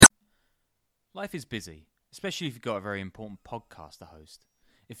Life is busy, especially if you've got a very important podcast to host.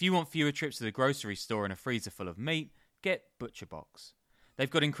 If you want fewer trips to the grocery store and a freezer full of meat, get ButcherBox. They've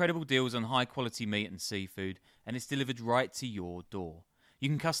got incredible deals on high-quality meat and seafood, and it's delivered right to your door. You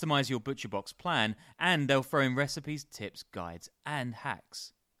can customize your ButcherBox plan, and they'll throw in recipes, tips, guides, and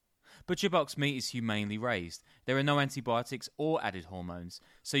hacks. ButcherBox meat is humanely raised. There are no antibiotics or added hormones,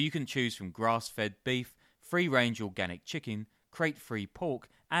 so you can choose from grass-fed beef, free-range organic chicken, crate-free pork,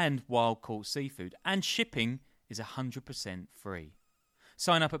 and wild-caught seafood, and shipping is 100% free.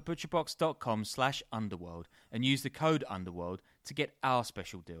 Sign up at butcherbox.com/underworld and use the code underworld to get our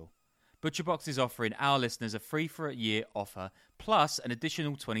special deal. ButcherBox is offering our listeners a free for a year offer plus an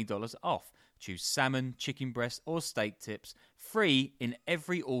additional $20 off. Choose salmon, chicken breast, or steak tips free in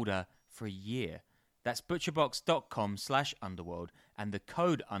every order for a year. That's butcherbox.com/underworld and the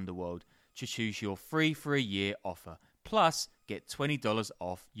code underworld to choose your free for a year offer. Plus, get $20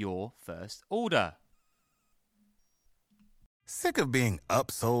 off your first order. Sick of being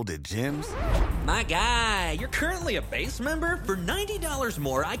upsold at gyms? My guy, you're currently a base member? For $90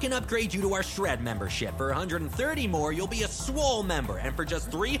 more, I can upgrade you to our Shred membership. For $130 more, you'll be a Swole member. And for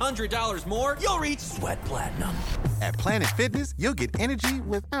just $300 more, you'll reach Sweat Platinum. At Planet Fitness, you'll get energy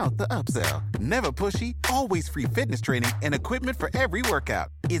without the upsell. Never pushy, always free fitness training and equipment for every workout.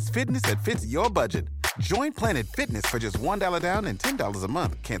 It's fitness that fits your budget. Join Planet Fitness for just $1 down and $10 a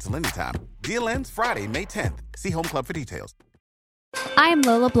month. Cancel anytime. Deal ends Friday, May 10th. See Home Club for details. I'm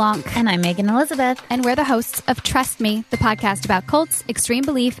Lola Blanc. And I'm Megan Elizabeth. And we're the hosts of Trust Me, the podcast about cults, extreme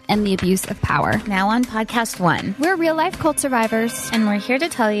belief, and the abuse of power. Now on Podcast One. We're real-life cult survivors. And we're here to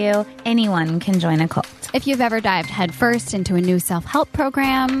tell you anyone can join a cult. If you've ever dived headfirst into a new self-help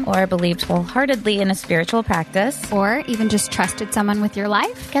program, or believed wholeheartedly in a spiritual practice, or even just trusted someone with your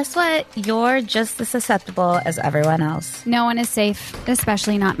life, guess what? You're just as susceptible as everyone else. No one is safe,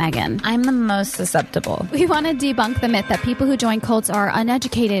 especially not Megan. I'm the most susceptible. We want to debunk the myth that people who join cults are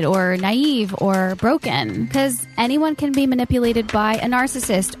uneducated or naive or broken, because anyone can be manipulated by a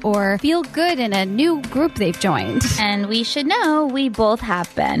narcissist or feel good in a new group they've joined. And we should know we both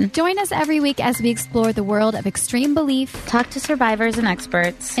have been. Join us every week as we explore the world of extreme belief, talk to survivors and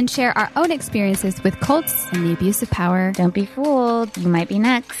experts, and share our own experiences with cults and the abuse of power. Don't be fooled. You might be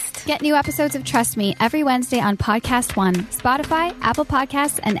next. Get new episodes of Trust Me every Wednesday on Podcast One, Spotify, Apple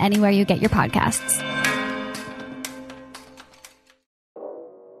Podcasts, and anywhere you get your podcasts.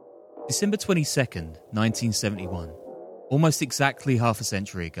 December 22nd, 1971, almost exactly half a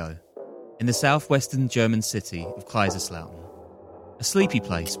century ago, in the southwestern German city of Kaiserslautern. A sleepy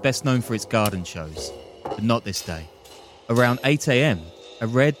place best known for its garden shows, but not this day. Around 8 a.m, a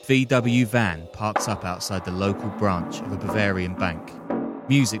red VW van parks up outside the local branch of a Bavarian bank,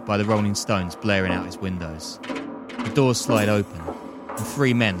 music by the Rolling Stones blaring out its windows. The doors slide open, and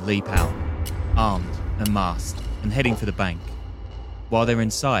 3 men leap out, armed and masked, and heading for the bank. While they're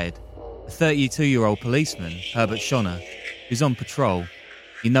inside, a 32-year-old policeman, Herbert Schoner, who's on patrol,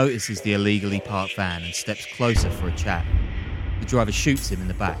 he notices the illegally parked van and steps closer for a chat. The driver shoots him in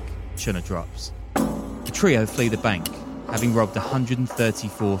the back. Schoner drops. The trio flee the bank, having robbed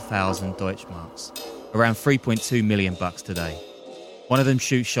 134,000 Deutschmarks, around $3.2 million today. One of them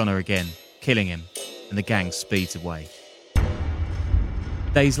shoots Schoner again, killing him, and the gang speeds away.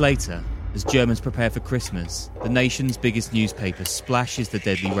 Days later, as Germans prepare for Christmas, the nation's biggest newspaper splashes the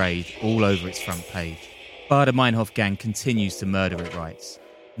deadly raid all over its front page. Baader Meinhof gang continues to murder, it writes,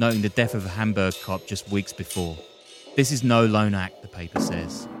 noting the death of a Hamburg cop just weeks before. This is no lone act, the paper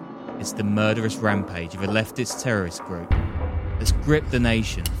says. It's the murderous rampage of a leftist terrorist group that's gripped the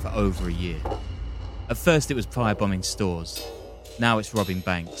nation for over a year. At first it was firebombing stores. Now it's robbing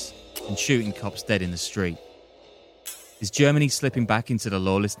banks and shooting cops dead in the street. Is Germany slipping back into the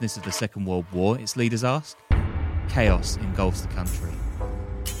lawlessness of the Second World War, its leaders ask? Chaos engulfs the country.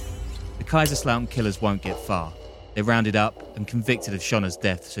 The Kaiserslautern killers won't get far. They're rounded up and convicted of Schoner's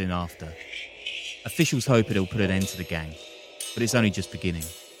death soon after. Officials hope it'll put an end to the gang, but it's only just beginning.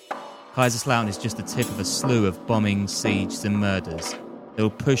 Kaiserslautern is just the tip of a slew of bombings, sieges and murders that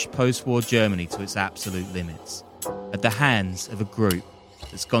will push post-war Germany to its absolute limits, at the hands of a group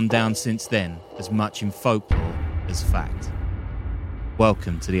that's gone down since then as much in folklore as fact.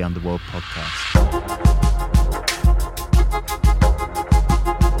 Welcome to the Underworld Podcast.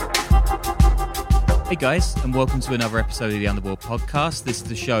 Hey guys, and welcome to another episode of the Underworld Podcast. This is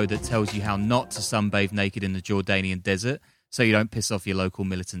the show that tells you how not to sunbathe naked in the Jordanian desert so you don't piss off your local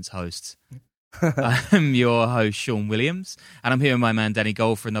militants hosts. I'm your host, Sean Williams, and I'm here with my man Danny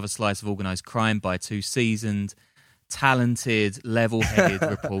Gold for another slice of organised crime by 2 seasoned, talented, level-headed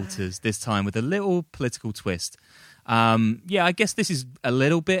reporters, this time with a little political twist. I guess this is a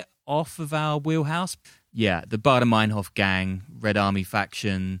little bit off of our wheelhouse. Yeah, the Baader Meinhof gang, Red Army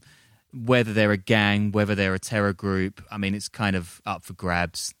faction, whether they're a gang, whether they're a terror group, I mean, it's kind of up for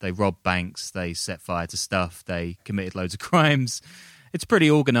grabs. They robbed banks, they set fire to stuff, they committed loads of crimes. It's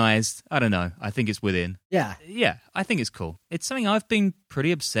pretty organized. I don't know. I think it's within. Yeah. Yeah, I think it's cool. It's something I've been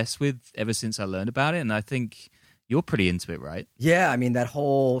pretty obsessed with ever since I learned about it, and I think you're pretty into it, right? Yeah, I mean, that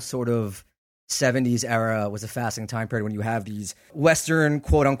whole sort of 70s era was a fascinating time period when you have these Western,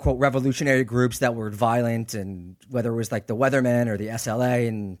 quote-unquote, revolutionary groups that were violent, and whether it was like the Weathermen or the SLA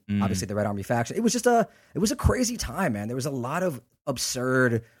and obviously the Red Army faction. It was just a crazy time, man. There was a lot of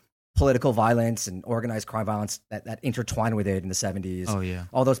absurd political violence and organized crime violence that intertwined with it in the 70s. Oh, yeah.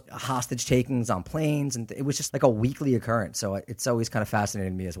 All those hostage takings on planes, and it was just like a weekly occurrence. So it's always kind of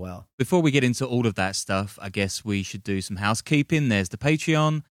fascinated me as well. Before we get into all of that stuff, I guess we should do some housekeeping. There's the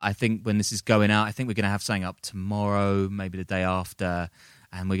Patreon. I think when this is going out, I think we're going to have something up tomorrow, maybe the day after,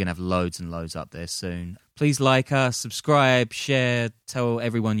 and we're going to have loads and loads up there soon. Please like us, subscribe, share, tell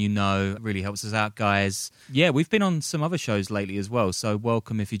everyone you know. It really helps us out, guys. Yeah, we've been on some other shows lately as well, so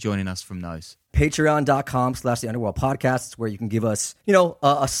welcome if you're joining us from those. Patreon.com/The Underworld Podcasts, where you can give us,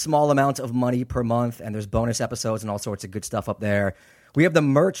 a small amount of money per month, and there's bonus episodes and all sorts of good stuff up there. We have the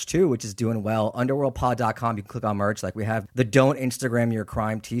merch, too, which is doing well. Underworldpod.com, you can click on merch. Like, we have the Don't Instagram Your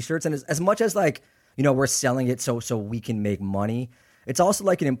Crime t-shirts, and as much as, we're selling it so we can make money, it's also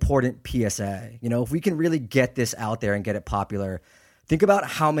like an important PSA. If we can really get this out there and get it popular, think about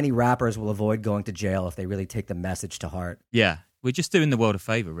how many rappers will avoid going to jail if they really take the message to heart. Yeah, we're just doing the world a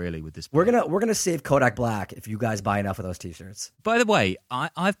favor, really, with this. We're gonna save Kodak Black if you guys buy enough of those t-shirts. By the way,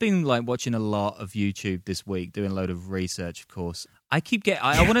 I've been watching a lot of YouTube this week, doing a load of research, of course. I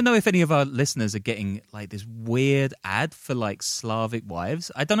want to know if any of our listeners are getting this weird ad for Slavic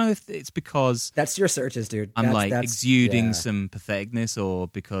wives. I don't know if it's because that's your searches, dude. I'm exuding some patheticness, or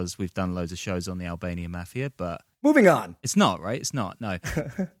because we've done loads of shows on the Albanian mafia. But moving on, it's not right. It's not. No,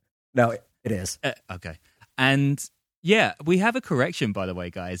 no, it is. Okay, and yeah, we have a correction, by the way,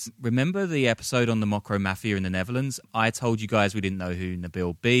 guys. Remember the episode on the Mokro Mafia in the Netherlands? I told you guys we didn't know who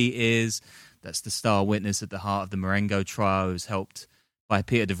Nabil B is. That's the star witness at the heart of the Marengo trial, who was helped by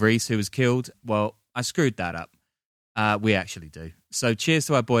Peter de Vries, who was killed. Well, I screwed that up. We actually do. So cheers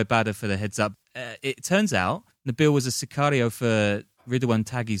to our boy Baader for the heads up. It turns out Nabil was a sicario for Ridwan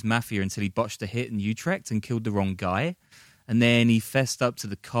Taghi's mafia until he botched a hit in Utrecht and killed the wrong guy. And then he fessed up to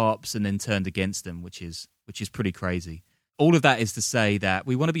the cops and then turned against them, which is pretty crazy. All of that is to say that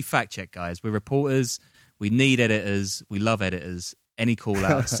we want to be fact-checked, guys. We're reporters. We need editors. We love editors. Any call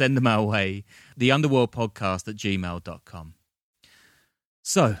out, send them our way. theunderworldpodcast@gmail.com.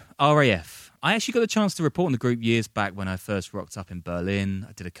 So, RAF. I actually got a chance to report on the group years back when I first rocked up in Berlin.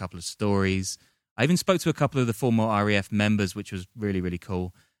 I did a couple of stories. I even spoke to a couple of the former RAF members, which was really, really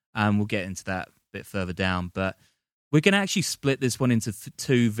cool. We'll get into that a bit further down. But we're going to actually split this one into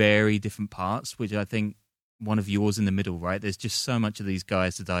two very different parts, which I think one of yours in the middle, right? There's just so much of these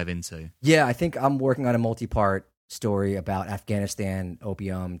guys to dive into. Yeah, I think I'm working on a multi-part story about Afghanistan,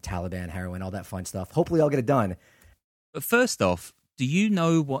 opium, Taliban, heroin, all that fun stuff. Hopefully I'll get it done. But first off, do you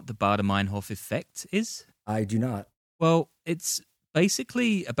know what the Baader Meinhof effect is? I do not. Well, it's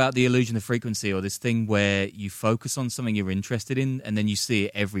basically about the illusion of frequency, or this thing where you focus on something you're interested in and then you see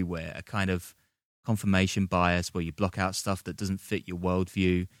it everywhere, a kind of confirmation bias where you block out stuff that doesn't fit your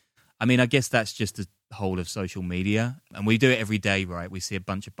worldview. I mean, I guess that's just the whole of social media, and we do it every day, right? We see a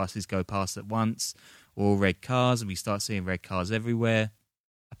bunch of buses go past at once, or all red cars, and we start seeing red cars everywhere.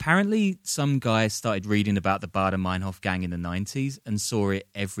 Apparently, some guys started reading about the Baader Meinhof gang in the 90s and saw it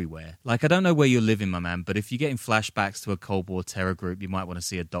everywhere. I don't know where you're living, my man, but if you're getting flashbacks to a Cold War terror group, you might want to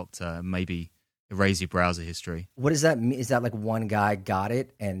see a doctor and maybe erase your browser history. What does that mean? Is that one guy got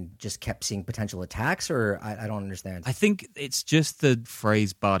it and just kept seeing potential attacks, or I don't understand? I think it's just the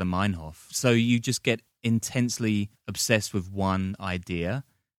phrase Baader Meinhof. So you just get intensely obsessed with one idea,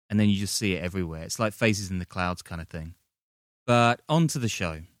 and then you just see it everywhere. It's like Faces in the Clouds kind of thing. But on to the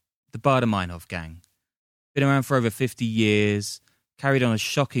show. The Baader Meinhof gang. Been around for over 50 years, carried on a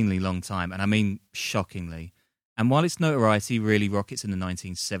shockingly long time, and I mean shockingly. And while its notoriety really rockets in the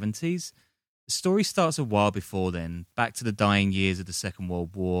 1970s, the story starts a while before then, back to the dying years of the Second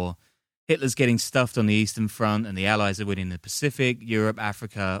World War. Hitler's getting stuffed on the Eastern Front, and the Allies are winning the Pacific, Europe,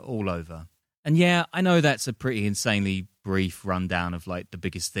 Africa, all over. And yeah, I know that's a pretty insanely brief rundown of the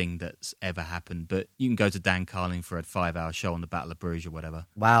biggest thing that's ever happened, but you can go to Dan Carlin for a 5-hour show on the Battle of Bruges or whatever.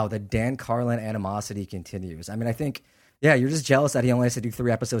 Wow, the Dan Carlin animosity continues. I mean, I think, yeah, you're just jealous that he only has to do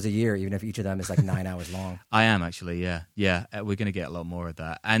 3 episodes a year, even if each of them is 9 hours long. I am actually, yeah. Yeah, we're going to get a lot more of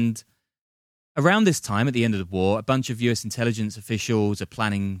that. And Around this time, at the end of the war, a bunch of US intelligence officials are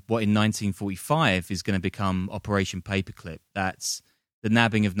planning what in 1945 is going to become Operation Paperclip. That's the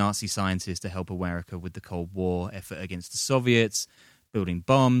nabbing of Nazi scientists to help America with the Cold War effort against the Soviets, building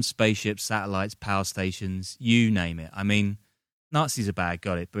bombs, spaceships, satellites, power stations, you name it. I mean, Nazis are bad,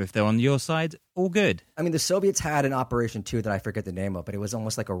 got it. But if they're on your side, all good. I mean, the Soviets had an operation too that I forget the name of, but it was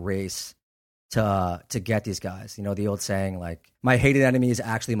almost like a race to get these guys. You know, the old saying, like, my hated enemy is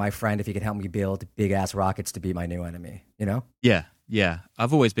actually my friend if he can help me build big-ass rockets to be my new enemy, you know? Yeah.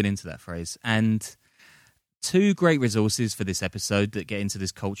 I've always been into that phrase. And two great resources for this episode that get into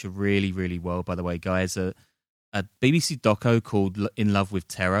this culture really, really well, by the way, guys, a BBC doco called In Love with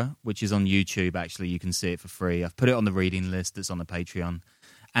Terror, which is on YouTube, actually. You can see it for free. I've put it on the reading list that's on the Patreon.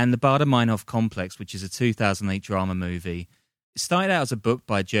 And the Baader Meinhof Complex, which is a 2008 drama movie. It started out as a book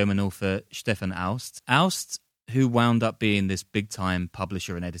by German author Stefan Aust. Aust, who wound up being this big-time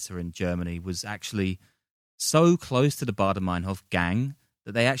publisher and editor in Germany, was actually so close to the Baader Meinhof gang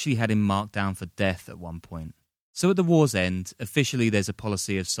that they actually had him marked down for death at one point. So at the war's end, officially there's a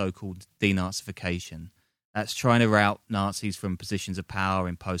policy of so-called denazification. That's trying to rout Nazis from positions of power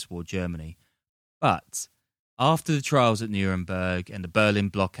in post-war Germany. But after the trials at Nuremberg and the Berlin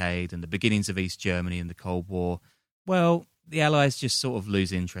blockade and the beginnings of East Germany and the Cold War, well, the Allies just sort of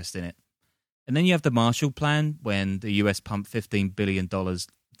lose interest in it. And then you have the Marshall Plan, when the US pumped $15 billion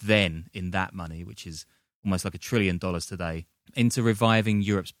then in that money, which is almost like $1 trillion today, into reviving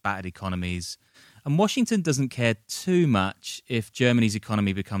Europe's battered economies. And Washington doesn't care too much if Germany's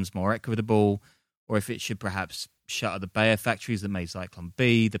economy becomes more equitable, or if it should perhaps shutter the Bayer factories that made Zyklon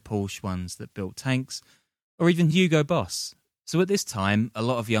B, the Porsche ones that built tanks, or even Hugo Boss. So at this time, a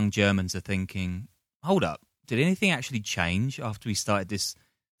lot of young Germans are thinking, hold up, did anything actually change after we started this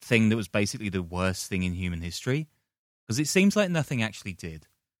thing that was basically the worst thing in human history? Because it seems like nothing actually did.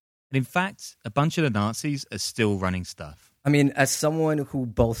 And in fact, a bunch of the Nazis are still running stuff. I mean, as someone who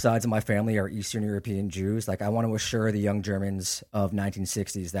both sides of my family are Eastern European Jews, like, I want to assure the young Germans of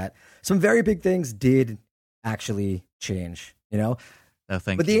 1960s that some very big things did actually change, you know?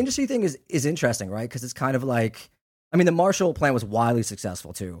 But the industry thing is interesting, right? Because it's kind of like, I mean, the Marshall Plan was wildly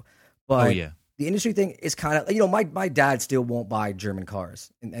successful too. But the industry thing is kind of, you know, my dad still won't buy German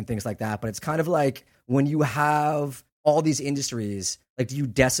cars and things like that. But it's kind of like when you have all these industries, like, do you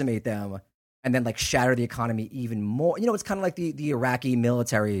decimate them and then, like, shatter the economy even more? You know, it's kind of like the Iraqi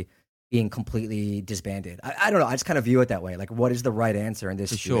military being completely disbanded. I don't know. I just kind of view it that way. Like, what is the right answer in this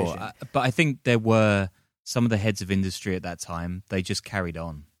situation? Sure. But I think there were some of the heads of industry at that time, they just carried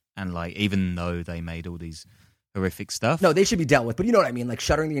on. And, like, even though they made all these horrific stuff. No, they should be dealt with. But you know what I mean? Like,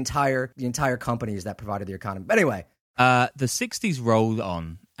 shuttering the entire companies that provided the economy. But anyway. The 60s rolled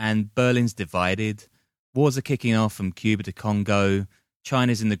on, and Berlin's divided. Wars are kicking off from Cuba to Congo.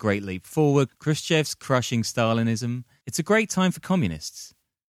 China's in the Great Leap Forward. Khrushchev's crushing Stalinism. It's a great time for communists.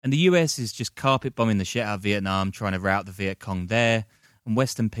 And the US is just carpet bombing the shit out of Vietnam, trying to rout the Viet Cong there. And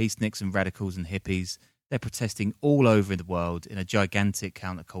Western peaceniks and radicals and hippies, they're protesting all over the world in a gigantic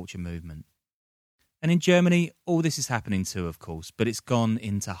counterculture movement. And in Germany, all this is happening too, of course, but it's gone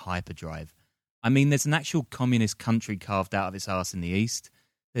into hyperdrive. I mean, there's an actual communist country carved out of its arse in the east.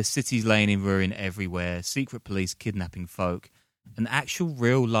 There's cities laying in ruin everywhere, secret police kidnapping folk, and actual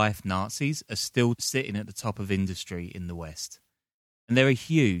real-life Nazis are still sitting at the top of industry in the West. And there are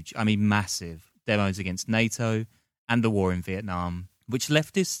huge, I mean massive, demos against NATO and the war in Vietnam, which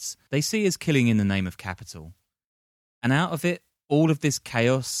leftists, they see as killing in the name of capital. And out of it, all of this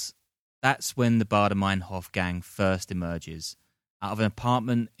chaos, that's when the Baader Meinhof gang first emerges, out of an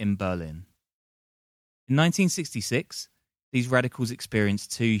apartment in Berlin. In 1966, these radicals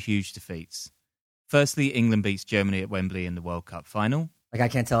experienced two huge defeats. Firstly, England beats Germany at Wembley in the World Cup final. Like, I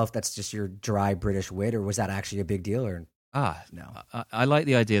can't tell if that's just your dry British wit, or was that actually a big deal? Or no, I like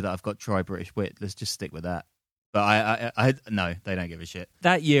the idea that I've got dry British wit. Let's just stick with that. But I no, they don't give a shit.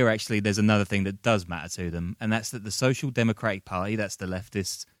 That year, actually, there's another thing that does matter to them, and that's that the Social Democratic Party, that's the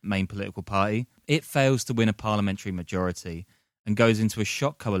leftist main political party, it fails to win a parliamentary majority and goes into a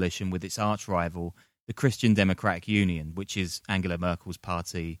shock coalition with its arch rival, the Christian Democratic Union, which is Angela Merkel's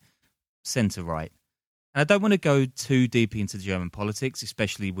party, centre-right. And I don't want to go too deep into German politics,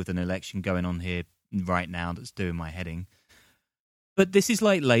 especially with an election going on here right now that's doing my heading. But this is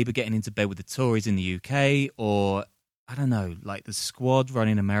like Labour getting into bed with the Tories in the UK, or, I don't know, like the Squad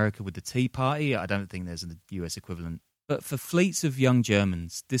running America with the Tea Party. I don't think there's a US equivalent. But for fleets of young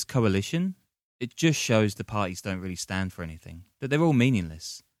Germans, this coalition, it just shows the parties don't really stand for anything, that they're all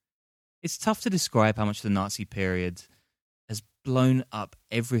meaningless. It's tough to describe how much the Nazi period has blown up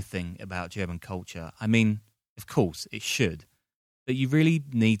everything about German culture. I mean, of course, it should. but you really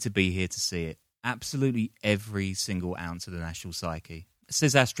need to be here to see it. Absolutely every single ounce of the national psyche.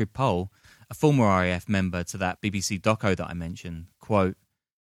 Says Astrid Pohl, a former RAF member to that BBC doco that I mentioned, quote,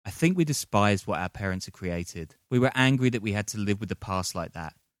 I think we despised what our parents had created. We were angry that we had to live with the past like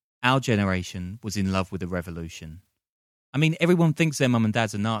that. Our generation was in love with the revolution. I mean, everyone thinks their mum and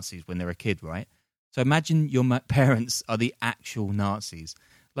dads are Nazis when they're a kid, right? So imagine your parents are the actual Nazis.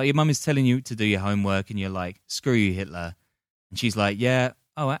 Like your mum is telling you to do your homework and you're like, screw you, Hitler. And she's like, yeah,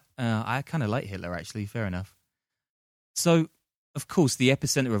 I kind of like Hitler, actually. Fair enough. So, of course, the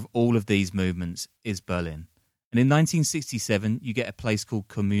epicenter of all of these movements is Berlin. And in 1967, you get a place called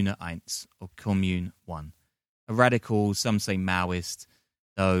Kommune 1, or Commune 1. A radical, some say Maoist,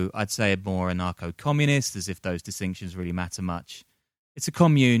 though I'd say a more anarcho-communist, as if those distinctions really matter much. It's a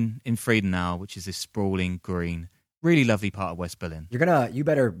commune in Friedenau, which is this sprawling, green, really lovely part of West Berlin. You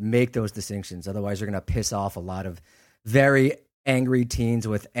better make those distinctions, otherwise you're gonna piss off a lot of very angry teens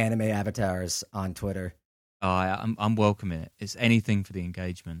with anime avatars on Twitter. I'm welcoming it. It's anything for the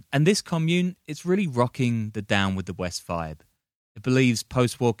engagement. And this commune, it's really rocking the down with the West vibe. It believes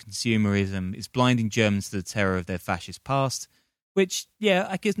post-war consumerism is blinding Germans to the terror of their fascist past, which, yeah,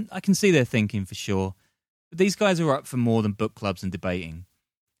 I can see their thinking for sure. But these guys are up for more than book clubs and debating.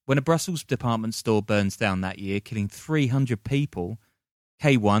 When a Brussels department store burns down that year, killing 300 people,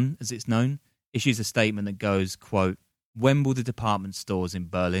 K1, as it's known, issues a statement that goes, quote, when will the department stores in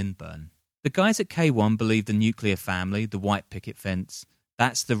Berlin burn? The guys at K1 believe the nuclear family, the white picket fence,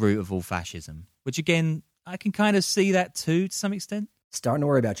 that's the root of all fascism. Which again, I can kind of see that too, to some extent. Starting to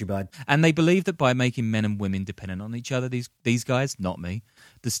worry about you, bud. And they believe that by making men and women dependent on each other, these guys, not me,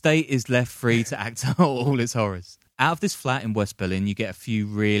 the state is left free to act out all its horrors. Out of this flat in West Berlin, you get a few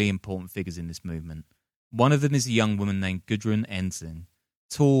really important figures in this movement. One of them is a young woman named Gudrun Ensing.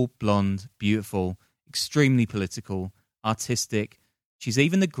 Tall, blonde, beautiful, extremely political, artistic. She's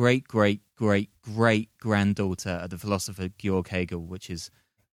even the great-great-great-granddaughter of the philosopher Georg Hegel,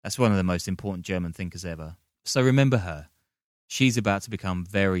 that's one of the most important German thinkers ever. So remember her. She's about to become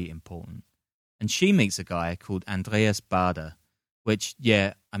very important. And she meets a guy called Andreas Baader, which,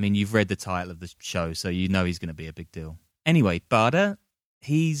 yeah, I mean, you've read the title of the show, so you know he's going to be a big deal. Anyway, Baader,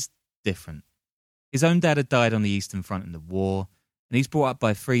 he's different. His own dad had died on the Eastern Front in the war, and he's brought up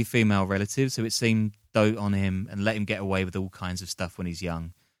by 3 female relatives who it seemed dote on him and let him get away with all kinds of stuff when he's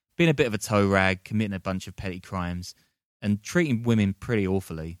young. Being a bit of a toe rag, committing a bunch of petty crimes, and treating women pretty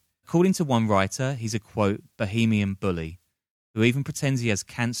awfully. According to one writer, he's a, quote, bohemian bully, who even pretends he has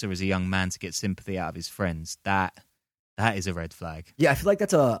cancer as a young man to get sympathy out of his friends. That is a red flag. Yeah, I feel like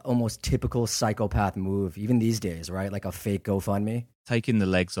that's a almost typical psychopath move, even these days, right? Like a fake GoFundMe. Taking the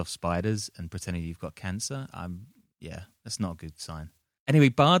legs off spiders and pretending you've got cancer, yeah, that's not a good sign. Anyway,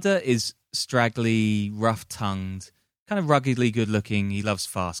 Baader is straggly, rough-tongued, kind of ruggedly good-looking. He loves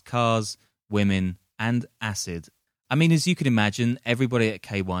fast cars, women, and acid. I mean, as you can imagine, everybody at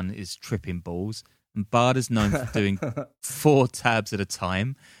K1 is tripping balls, and Baader's known for doing 4 tabs at a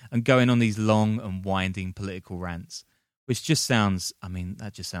time and going on these long and winding political rants, which just sounds,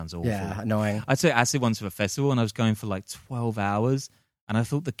 that just sounds awful. Yeah, annoying. I took acid once for a festival, and I was going for like 12 hours, and I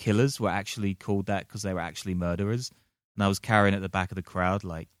thought the killers were actually called that because they were actually murderers. And I was carrying at the back of the crowd,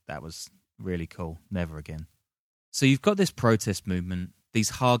 like, that was really cool. Never again. So you've got this protest movement, these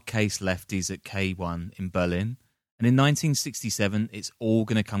hard-case lefties at K1 in Berlin, and in 1967, it's all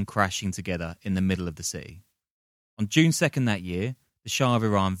going to come crashing together in the middle of the city. On June 2nd that year, the Shah of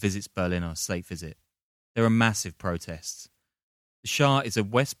Iran visits Berlin on a state visit. There are massive protests. The Shah is a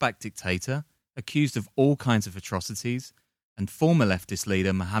West-backed dictator, accused of all kinds of atrocities, and former leftist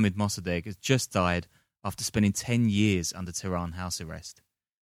leader Mohammad Mossadegh has just died after spending 10 years under Tehran house arrest.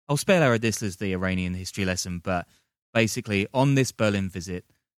 I'll spare our listeners the Iranian history lesson, but basically, on this Berlin visit,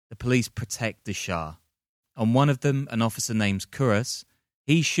 the police protect the Shah. On one of them, an officer named Kuras,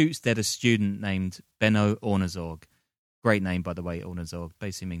 he shoots dead a student named Benno Ornazorg. Great name, by the way, Ornazorg.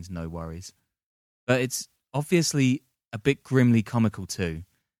 Basically means no worries. But it's obviously a bit grimly comical too.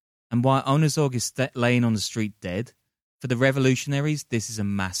 And while Ornazorg is laying on the street dead, for the revolutionaries, this is a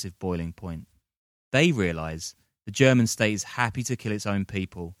massive boiling point. They realise the German state is happy to kill its own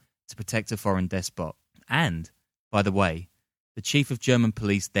people to protect a foreign despot. And, by the way, the chief of German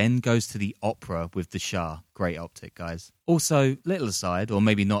police then goes to the opera with the Shah. Great optic, guys. Also, little aside, or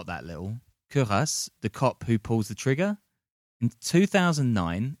maybe not that little, Kuras, the cop who pulls the trigger, in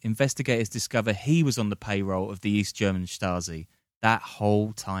 2009, investigators discover he was on the payroll of the East German Stasi that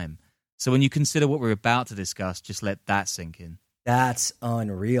whole time. So when you consider what we're about to discuss, just let that sink in. That's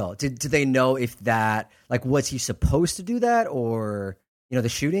unreal. Did they know if that, like, was he supposed to do that, or, The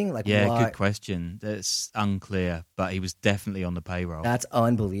shooting? Like, Yeah, why? good question. That's unclear, but he was definitely on the payroll. That's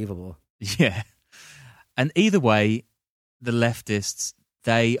unbelievable. Yeah. And either way, the leftists,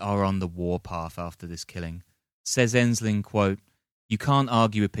 they are on the warpath after this killing. Says Ensling, quote, "You can't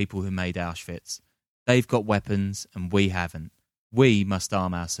argue with people who made Auschwitz. They've got weapons and we haven't. We must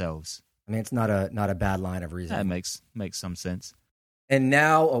arm ourselves." I mean, it's not a bad line of reasoning. That makes some sense. And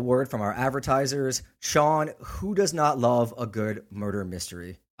now a word from our advertisers. Sean, who does not love a good murder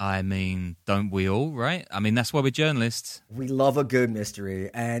mystery? I mean, don't we all, right? I mean, that's why we're journalists. We love a good mystery.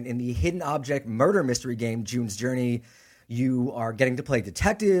 And in the hidden object murder mystery game, June's Journey, you are getting to play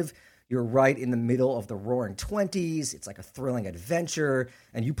detective. You're right in the middle of the roaring 20s. It's like a thrilling adventure.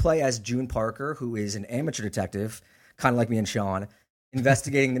 And you play as June Parker, who is an amateur detective, kind of like me and Sean,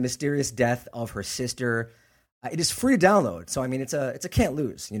 investigating the mysterious death of her sister. It is free to download. So, I mean, it's a can't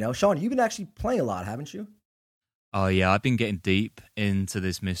lose. Sean, you've been actually playing a lot, haven't you? Oh, yeah, I've been getting deep into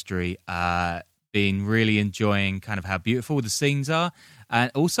this mystery, been really enjoying kind of how beautiful the scenes are,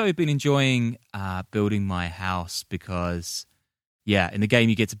 and also been enjoying building my house because, yeah, in the game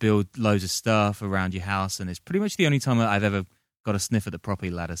you get to build loads of stuff around your house, and it's pretty much the only time that I've ever got a sniff at the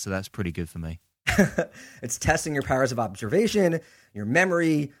property ladder, so that's pretty good for me. It's testing your powers of observation, your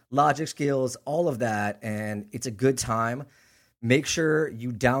memory, logic skills, all of that, and it's a good time. Make sure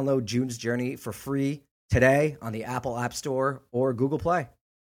you download June's Journey for free today on the Apple App Store or Google Play.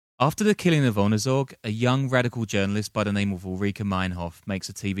 After the killing of Onerzorg, a young radical journalist by the name of Ulrike Meinhof makes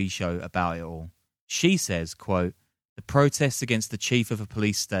a TV show about it all. She says, quote, "The protests against the chief of a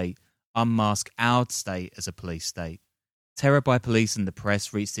police state unmask our state as a police state. Terror by police and the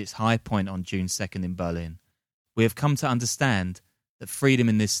press reached its high point on June 2nd in Berlin. We have come to understand that freedom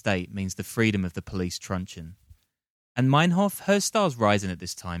in this state means the freedom of the police truncheon." And Meinhof, her star's rising at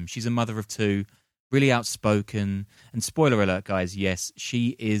this time. She's a mother of two, really outspoken, and spoiler alert, guys, yes,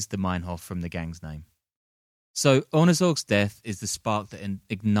 she is the Meinhof from the gang's name. So Onerzorg's death is the spark that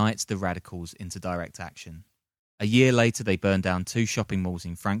ignites the radicals into direct action. A year later, they burn down 2 shopping malls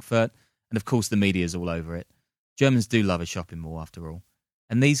in Frankfurt, and of course the media's all over it. Germans do love a shopping mall, after all.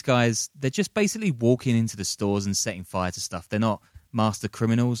 And these guys, they're just basically walking into the stores and setting fire to stuff. They're not master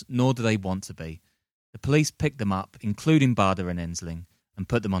criminals, nor do they want to be. The police pick them up, including Baader and Ensling, and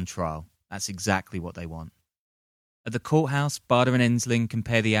put them on trial. That's exactly what they want. At the courthouse, Baader and Ensling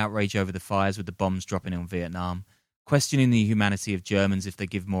compare the outrage over the fires with the bombs dropping on Vietnam, questioning the humanity of Germans if they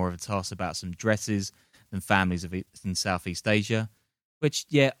give more of a toss about some dresses than families in Southeast Asia. Which,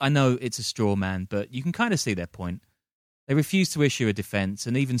 yeah, I know it's a straw man, but you can kind of see their point. They refuse to issue a defense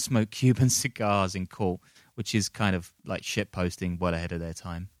and even smoke Cuban cigars in court, which is kind of like shitposting well ahead of their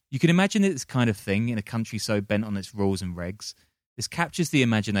time. You can imagine this kind of thing in a country so bent on its rules and regs. This captures the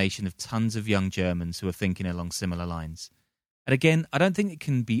imagination of tons of young Germans who are thinking along similar lines. And again, I don't think it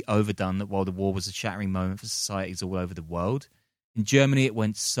can be overdone that while the war was a shattering moment for societies all over the world, in Germany it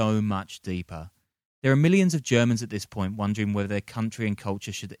went so much deeper. There are millions of Germans at this point wondering whether their country and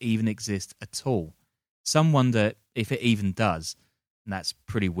culture should even exist at all. Some wonder if it even does. And that's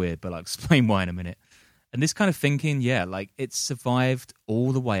pretty weird, but I'll explain why in a minute. And this kind of thinking, yeah, like it's survived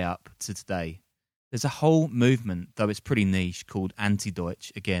all the way up to today. There's a whole movement, though it's pretty niche, called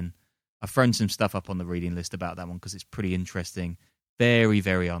Anti-Deutsch. Again, I've thrown some stuff up on the reading list about that one because it's pretty interesting. Very,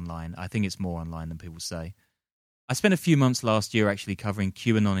 very online. I think it's more online than people say. I spent a few months last year actually covering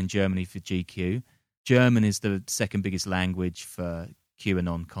QAnon in Germany for GQ. German is the second biggest language for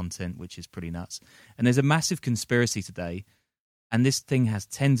QAnon content, which is pretty nuts. And there's a massive conspiracy today, and this thing has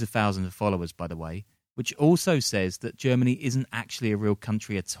tens of thousands of followers, by the way, which also says that Germany isn't actually a real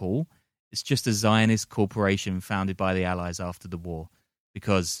country at all. It's just a Zionist corporation founded by the Allies after the war.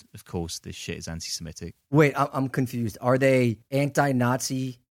 Because, of course, this shit is anti-Semitic. Wait, I'm confused. Are they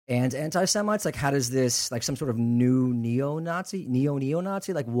anti-Nazi and anti-Semites? Like, how does this, like some sort of new neo-Nazi?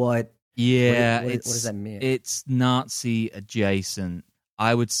 Neo-Nazi? Like, what? Yeah. What does that mean? It's Nazi adjacent.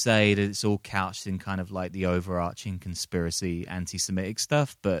 I would say that it's all couched in kind of like the overarching conspiracy anti-Semitic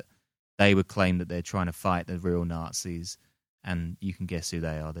stuff, but they would claim that they're trying to fight the real Nazis. And you can guess who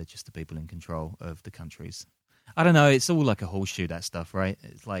they are. They're just the people in control of the countries. I don't know. It's all like a horseshoe, that stuff, right?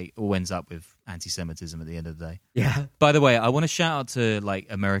 It's like all ends up with anti-Semitism at the end of the day. Yeah. By the way, I want to shout out to like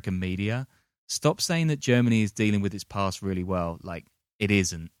American media. Stop saying that Germany is dealing with its past really well. Like, it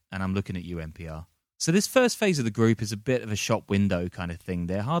isn't. And I'm looking at you, NPR. So this first phase of the group is a bit of a shop window kind of thing.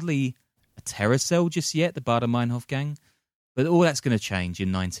 They're hardly a terror cell just yet, the Baader Meinhof gang. But all that's going to change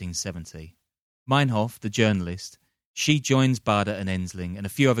in 1970. Meinhof, the journalist, she joins Baader and Ensling and a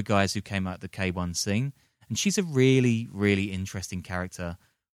few other guys who came out the K1 scene. And she's a really, really interesting character,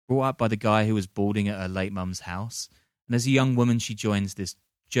 brought up by the guy who was boarding at her late mum's house. And as a young woman, she joins this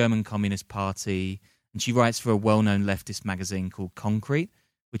German Communist Party, and she writes for a well-known leftist magazine called Concrete,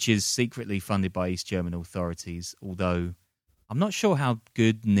 which is secretly funded by East German authorities, although I'm not sure how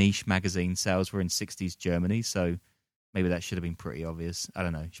good niche magazine sales were in 60s Germany, so maybe that should have been pretty obvious. I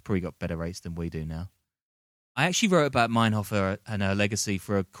don't know. She probably got better rates than we do now. I actually wrote about Meinhof and her legacy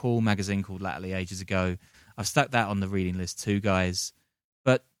for a cool magazine called Latterly ages ago. I've stuck that on the reading list too, guys.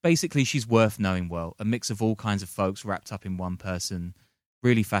 But basically, she's worth knowing well. A mix of all kinds of folks wrapped up in one person.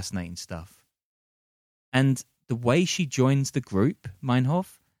 Really fascinating stuff. And the way she joins the group,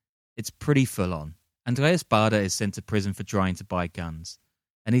 Meinhof, it's pretty full on. Andreas Baader is sent to prison for trying to buy guns.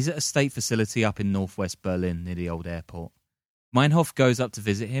 And he's at a state facility up in northwest Berlin near the old airport. Meinhof goes up to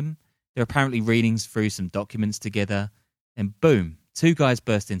visit him. They're apparently reading through some documents together. And boom, two guys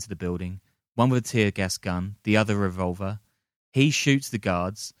burst into the building. One with a tear gas gun, the other a revolver. He shoots the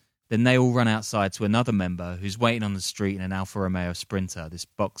guards. Then they all run outside to another member who's waiting on the street in an Alfa Romeo Sprinter, this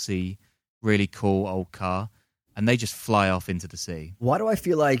boxy, really cool old car. And they just fly off into the sea. Why do I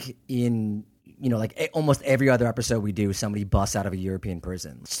feel like in, like almost every other episode we do, somebody busts out of a European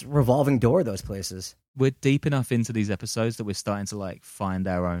prison? It's a revolving door, those places. We're deep enough into these episodes that we're starting to find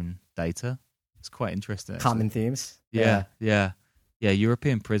our own data. It's quite interesting. Actually. Common themes. Yeah.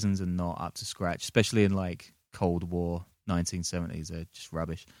 European prisons are not up to scratch, especially in Cold War 1970s. They're just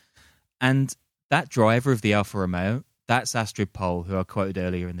rubbish. And that driver of the Alfa Romeo, that's Astrid Pohl, who I quoted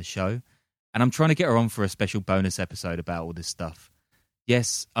earlier in the show. And I'm trying to get her on for a special bonus episode about all this stuff.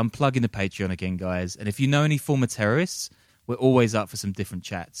 Yes, I'm plugging the Patreon again, guys. And if you know any former terrorists, we're always up for some different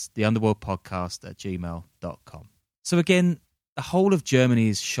chats. theunderworldpodcast@gmail.com. So again, the whole of Germany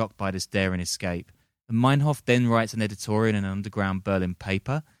is shocked by this daring escape. And Meinhof then writes an editorial in an underground Berlin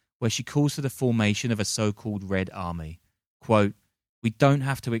paper where she calls for the formation of a so-called Red Army. Quote, "We don't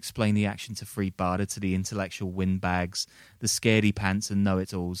have to explain the action to free Baader to the intellectual windbags, the scaredy pants and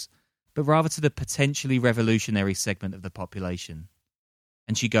know-it-alls, but rather to the potentially revolutionary segment of the population."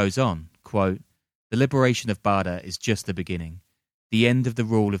 And she goes on, quote, "The liberation of Baader is just the beginning. The end of the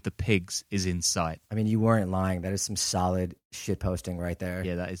rule of the pigs is in sight." I mean, you weren't lying. That is some solid shit posting right there.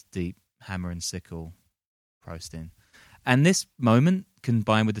 Yeah, that is deep hammer and sickle posting. And this moment,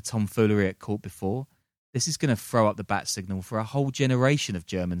 combined with the tomfoolery at court before, this is going to throw up the bat signal for a whole generation of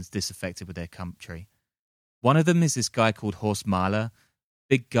Germans disaffected with their country. One of them is this guy called Horst Mahler,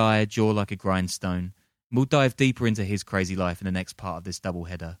 big guy, jaw like a grindstone. We'll dive deeper into his crazy life in the next part of this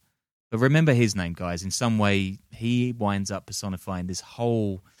doubleheader. But remember his name, guys. In some way, he winds up personifying this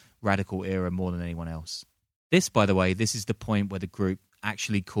whole radical era more than anyone else. This, by the way, this is the point where the group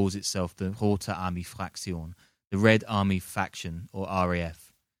actually calls itself the Rote Armee Fraktion, the Red Army Faction, or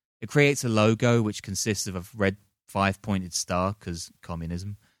RAF. It creates a logo which consists of a red 5-pointed star, because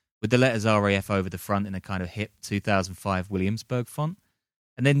communism, with the letters RAF over the front in a kind of hip 2005 Williamsburg font.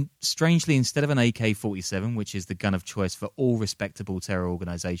 And then, strangely, instead of an AK-47, which is the gun of choice for all respectable terror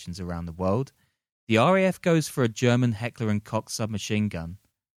organizations around the world, the RAF goes for a German Heckler & Koch submachine gun.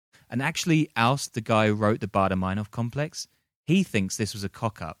 And actually, Aust, the guy who wrote the Baader-Meinhof complex, he thinks this was a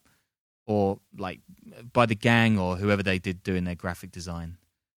cock-up, or by the gang or whoever they did doing their graphic design.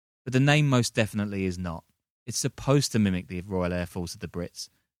 But the name most definitely is not. It's supposed to mimic the Royal Air Force of the Brits,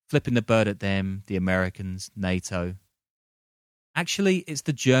 flipping the bird at them, the Americans, NATO. Actually, it's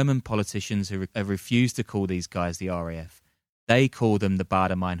the German politicians who have refused to call these guys the RAF. They call them the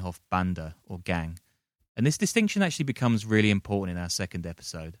Baader-Meinhof Bande, or gang. And this distinction actually becomes really important in our second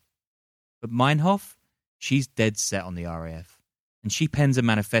episode. But Meinhof, she's dead set on the RAF. And she pens a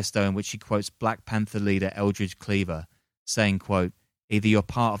manifesto in which she quotes Black Panther leader Eldridge Cleaver, saying, quote, "Either you're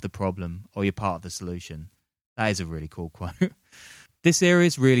part of the problem or you're part of the solution." That is a really cool quote. This era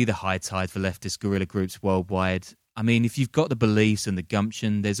is really the high tide for leftist guerrilla groups worldwide. I mean, if you've got the beliefs and the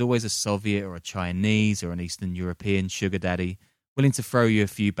gumption, there's always a Soviet or a Chinese or an Eastern European sugar daddy willing to throw you a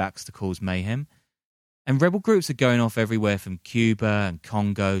few backs to cause mayhem. And rebel groups are going off everywhere from Cuba and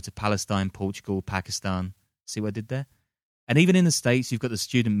Congo to Palestine, Portugal, Pakistan. See what I did there? And even in the States, you've got the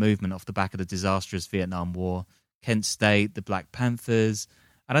student movement off the back of the disastrous Vietnam War, Kent State, the Black Panthers.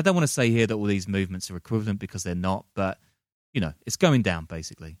 And I don't want to say here that all these movements are equivalent because they're not, but, it's going down,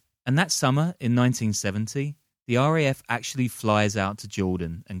 basically. And that summer, in 1970, the RAF actually flies out to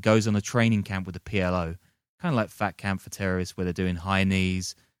Jordan and goes on a training camp with the PLO, kind of like fat camp for terrorists where they're doing high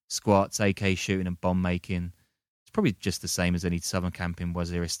knees, squats, AK shooting and bomb making. It's probably just the same as any summer camp in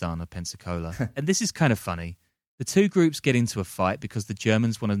Waziristan or Pensacola. And this is kind of funny. The two groups get into a fight because the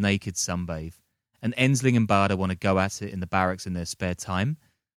Germans want a naked sunbathe, and Ensling and Baader want to go at it in the barracks in their spare time.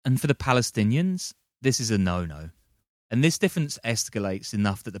 And for the Palestinians, this is a no-no. And this difference escalates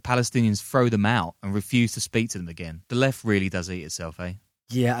enough that the Palestinians throw them out and refuse to speak to them again. The left really does eat itself, eh?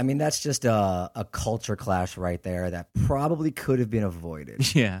 Yeah, I mean, that's just a culture clash right there that probably could have been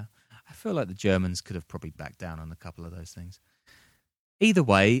avoided. Yeah, I feel like the Germans could have probably backed down on a couple of those things. Either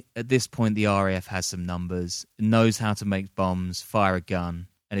way, at this point, the RAF has some numbers, knows how to make bombs, fire a gun,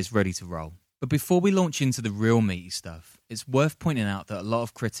 and is ready to roll. But before we launch into the real meaty stuff, it's worth pointing out that a lot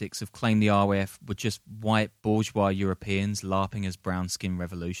of critics have claimed the RAF were just white bourgeois Europeans LARPing as brown-skinned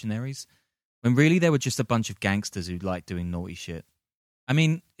revolutionaries, when really they were just a bunch of gangsters who liked doing naughty shit. I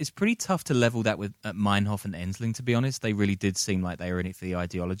mean, it's pretty tough to level that with at Meinhof and Ensling, to be honest. They really did seem like they were in it for the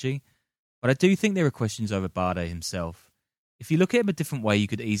ideology. But I do think there are questions over Baader himself. If you look at him a different way, you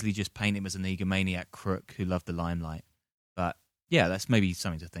could easily just paint him as an egomaniac crook who loved the limelight. But yeah, that's maybe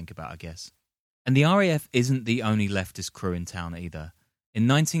something to think about, I guess. And the RAF isn't the only leftist crew in town either. In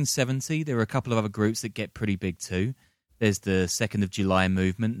 1970, there were a couple of other groups that get pretty big too. There's the 2nd of July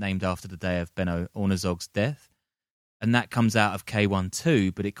movement, named after the day of Benno Ornezog's death. And that comes out of K1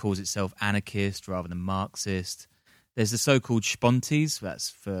 too, but it calls itself anarchist rather than Marxist. There's the so-called Sponties, that's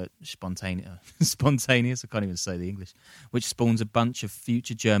for spontaneous, I can't even say the English, which spawns a bunch of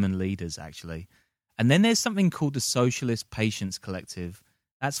future German leaders, actually. And then there's something called the Socialist Patience Collective.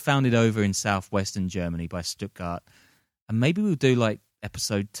 That's founded over in southwestern Germany by Stuttgart. And maybe we'll do like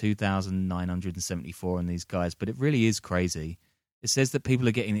episode 2974 on these guys, but it really is crazy. It says that people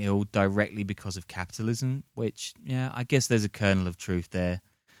are getting ill directly because of capitalism, which, yeah, I guess there's a kernel of truth there.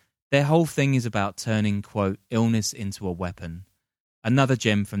 Their whole thing is about turning, quote, illness into a weapon. Another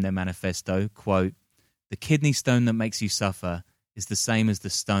gem from their manifesto, quote, the kidney stone that makes you suffer is the same as the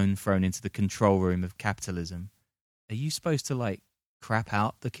stone thrown into the control room of capitalism. Are you supposed to, like, crap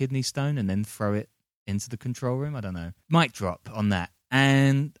out the kidney stone and then throw it into the control room? I don't know. Mic drop on that.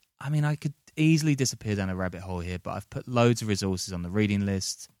 And, I mean, I could easily disappear down a rabbit hole here, but I've put loads of resources on the reading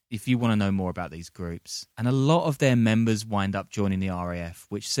list if you want to know more about these groups. And a lot of their members wind up joining the RAF,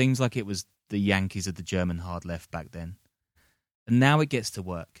 which seems like it was the Yankees of the German hard left back then. And now it gets to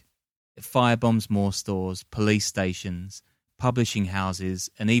work. It firebombs more stores, police stations, publishing houses,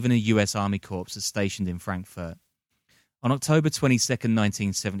 and even a US Army Corps is stationed in Frankfurt. On October 22nd,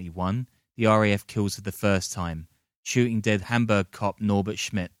 1971, the RAF kills for the first time, shooting dead Hamburg cop Norbert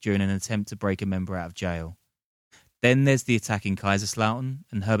Schmidt during an attempt to break a member out of jail. Then there's the attack in Kaiserslautern,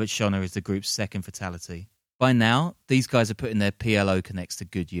 and Herbert Schoner is the group's second fatality. By now, these guys are putting their PLO connects to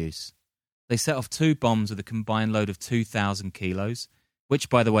good use. They set off 2 bombs with a combined load of 2,000 kilos, which,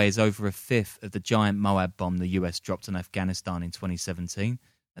 by the way, is over a fifth of the giant Moab bomb the US dropped on Afghanistan in 2017.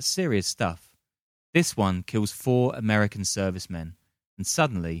 That's serious stuff. This one kills 4 American servicemen, and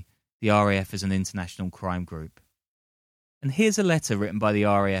suddenly, the RAF is an international crime group. And here's a letter written by the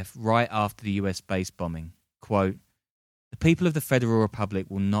RAF right after the US base bombing. Quote, the people of the Federal Republic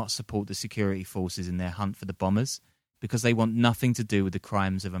will not support the security forces in their hunt for the bombers because they want nothing to do with the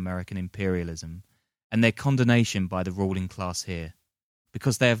crimes of American imperialism and their condemnation by the ruling class here,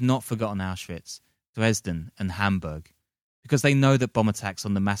 because they have not forgotten Auschwitz, Dresden and Hamburg, because they know that bomb attacks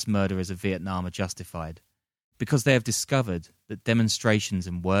on the mass murderers of Vietnam are justified, because they have discovered that demonstrations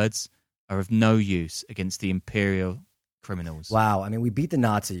and words are of no use against the imperial criminals. Wow, I mean, we beat the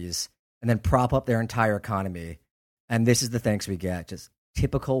Nazis and then prop up their entire economy, and this is the thanks we get. Just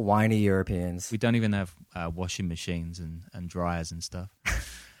typical whiny Europeans. We don't even have washing machines and dryers and stuff.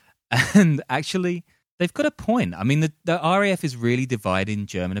 And actually, they've got a point. I mean, the RAF is really dividing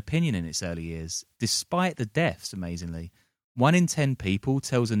German opinion in its early years, despite the deaths, amazingly. 1 in 10 people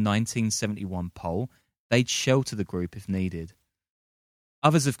tells a 1971 poll they'd shelter the group if needed.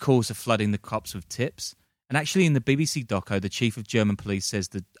 Others, of course, are flooding the cops with tips. And actually, in the BBC doco, the chief of German police says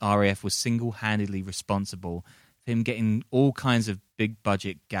the RAF was single-handedly responsible for him getting all kinds of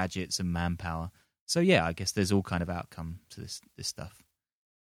big-budget gadgets and manpower. So yeah, I guess there's all kind of outcome to this stuff.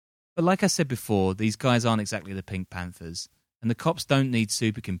 But like I said before, these guys aren't exactly the Pink Panthers, and the cops don't need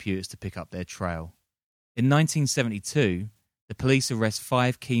supercomputers to pick up their trail. In 1972, the police arrest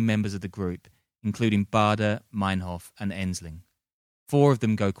 5 key members of the group, including Baader, Meinhof, and Ensling. 4 of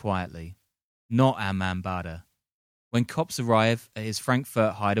them go quietly. Not our man Baader. When cops arrive at his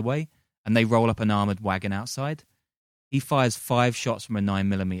Frankfurt hideaway and they roll up an armoured wagon outside, he fires 5 shots from a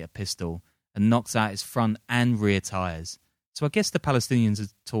 9mm pistol and knocks out his front and rear tyres. So I guess the Palestinians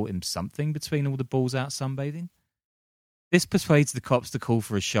have taught him something between all the balls out sunbathing. This persuades the cops to call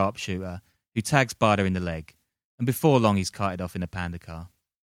for a sharpshooter, who tags Baader in the leg, and before long he's carted off in a panda car.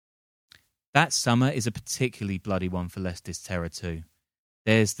 That summer is a particularly bloody one for leftist terror too.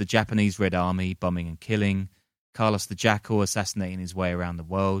 There's the Japanese Red Army bombing and killing, Carlos the Jackal assassinating his way around the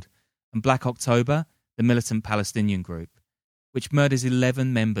world, and Black October, the militant Palestinian group, which murders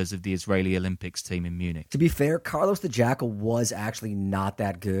 11 members of the Israeli Olympics team in Munich. To be fair, Carlos the Jackal was actually not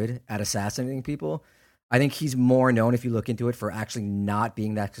that good at assassinating people. I think he's more known, if you look into it, for actually not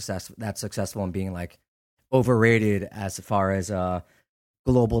being that successful and being like overrated as far as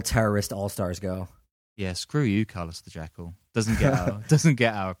global terrorist all-stars go. Yeah, screw you, Carlos the Jackal. Doesn't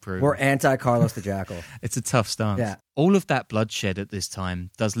get our approval. We're anti-Carlos the Jackal. It's a tough stance. Yeah. All of that bloodshed at this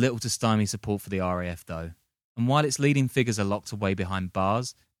time does little to stymie support for the RAF, though. And while its leading figures are locked away behind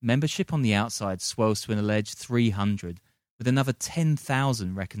bars, membership on the outside swells to an alleged 300, with another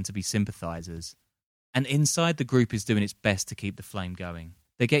 10,000 reckoned to be sympathisers. And inside, the group is doing its best to keep the flame going.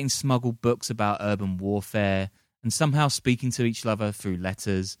 They're getting smuggled books about urban warfare and somehow speaking to each other through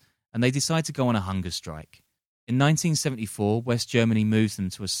letters, and they decide to go on a hunger strike. In 1974, West Germany moves them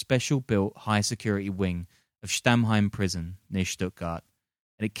to a special-built high-security wing of Stammheim prison near Stuttgart,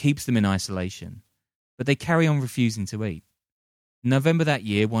 and it keeps them in isolation. But they carry on refusing to eat. In November that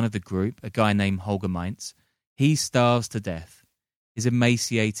year, one of the group, a guy named Holger Mainz, he starves to death. His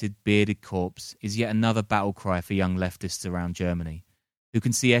emaciated, bearded corpse is yet another battle cry for young leftists around Germany, who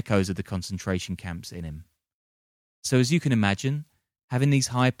can see echoes of the concentration camps in him. So as you can imagine, having these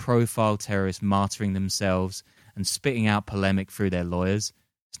high-profile terrorists martyring themselves and spitting out polemic through their lawyers,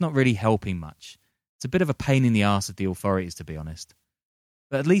 it's not really helping much. It's a bit of a pain in the arse of the authorities, to be honest.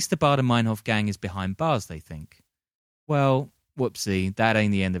 But at least the Baader Meinhof gang is behind bars, they think. Well, whoopsie, that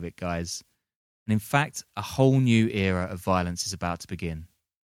ain't the end of it, guys. And in fact, a whole new era of violence is about to begin.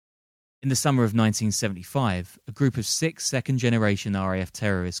 In the summer of 1975, a group of 6 second-generation RAF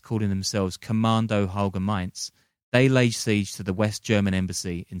terrorists calling themselves Commando Holger Mainz, they laid siege to the West German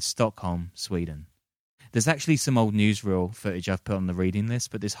embassy in Stockholm, Sweden. There's actually some old newsreel footage I've put on the reading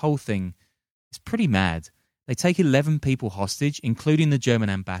list, but this whole thing is pretty mad. They take 11 people hostage, including the German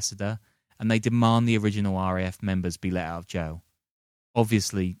ambassador, and they demand the original RAF members be let out of jail.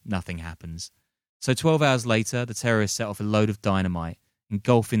 Obviously, nothing happens. So 12 hours later, the terrorists set off a load of dynamite,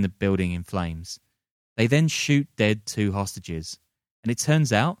 engulfing the building in flames. They then shoot dead 2 hostages, and it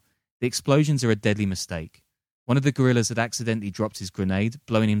turns out the explosions are a deadly mistake. One of the guerrillas had accidentally dropped his grenade,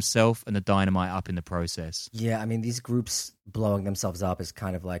 blowing himself and the dynamite up in the process. Yeah, I mean, these groups blowing themselves up is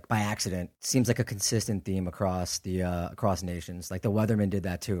kind of like by accident. Seems like a consistent theme across nations. Like the Weathermen did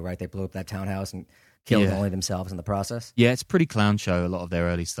that too, right? They blew up that townhouse and killed only themselves in the process. Yeah, it's pretty clown show, a lot of their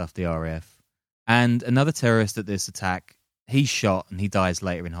early stuff, the RAF. And another terrorist at this attack, he's shot and he dies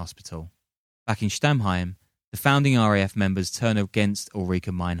later in hospital. Back in Stammheim, the founding RAF members turn against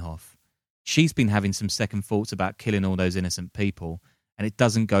Ulrike Meinhof. She's been having some second thoughts about killing all those innocent people, and it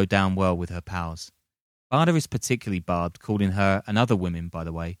doesn't go down well with her pals. Baader is particularly barbed, calling her, and other women, by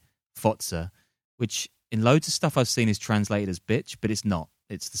the way, Fotze, which in loads of stuff I've seen is translated as bitch, but it's not.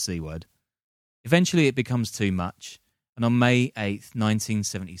 It's the C word. Eventually it becomes too much, and on May 8th,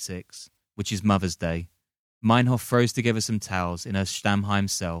 1976, which is Mother's Day, Meinhof throws together some towels in her Stammheim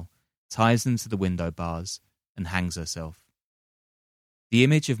cell, ties them to the window bars, and hangs herself. The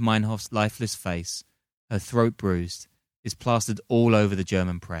image of Meinhof's lifeless face, her throat bruised, is plastered all over the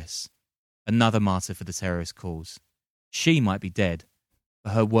German press. Another martyr for the terrorist cause. She might be dead,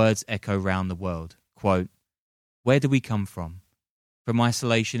 but her words echo round the world. Quote, "Where do we come from? From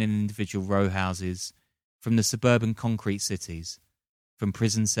isolation in individual row houses, from the suburban concrete cities, from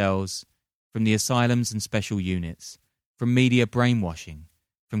prison cells, from the asylums and special units, from media brainwashing,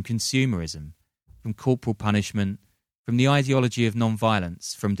 from consumerism, from corporal punishment, from the ideology of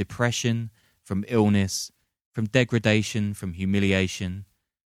non-violence, from depression, from illness, from degradation, from humiliation,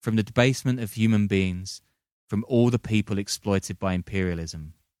 from the debasement of human beings, from all the people exploited by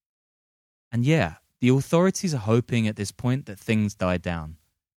imperialism." And yeah, the authorities are hoping at this point that things die down,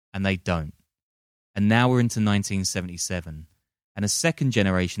 and they don't. And now we're into 1977, and a second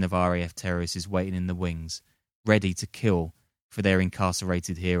generation of RAF terrorists is waiting in the wings, ready to kill for their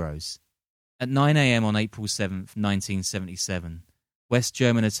incarcerated heroes. At 9 a.m. on April 7th, 1977, West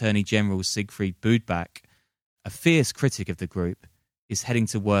German Attorney General Siegfried Budbach, a fierce critic of the group, is heading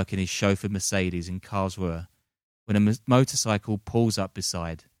to work in his chauffeured Mercedes in Karlsruhe when a motorcycle pulls up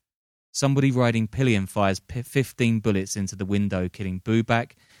beside. Somebody riding pillion fires 15 bullets into the window, killing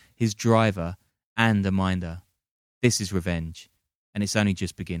Budbach, his driver, and a minder. This is revenge, and it's only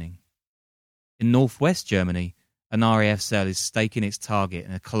just beginning. In northwest Germany, an RAF cell is staking its target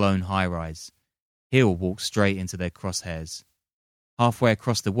in a Cologne high-rise. He'll walk straight into their crosshairs. Halfway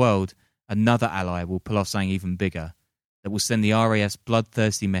across the world, another ally will pull off something even bigger that will send the RAF's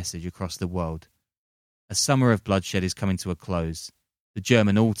bloodthirsty message across the world. A summer of bloodshed is coming to a close. The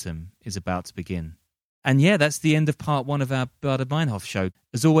German autumn is about to begin. And yeah, that's the end of part 1 of our Baader Meinhof show.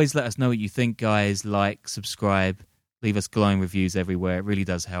 As always, let us know what you think, guys. Like, subscribe, leave us glowing reviews everywhere. It really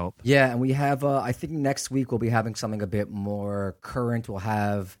does help. Yeah, and we have, I think next week we'll be having something a bit more current. We'll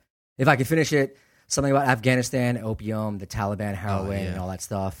have, if I can finish it, something about Afghanistan, opium, the Taliban, heroin, and all that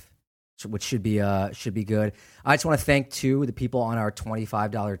stuff, which should be good. I just want to thank, too, the people on our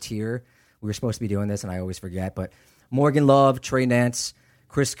 $25 tier. We were supposed to be doing this, and I always forget, but Morgan Love, Trey Nance,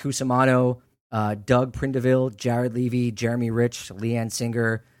 Chris Cusimano, Doug Prindeville, Jared Levy, Jeremy Rich, Leanne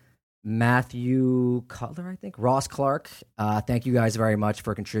Singer, Matthew Cutler, I think, Ross Clark. Thank you guys very much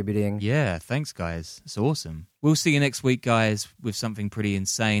for contributing. Yeah, thanks, guys. It's awesome. We'll see you next week, guys, with something pretty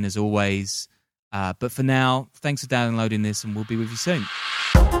insane, as always. But for now, thanks for downloading this, and we'll be with you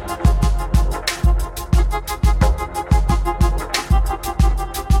soon.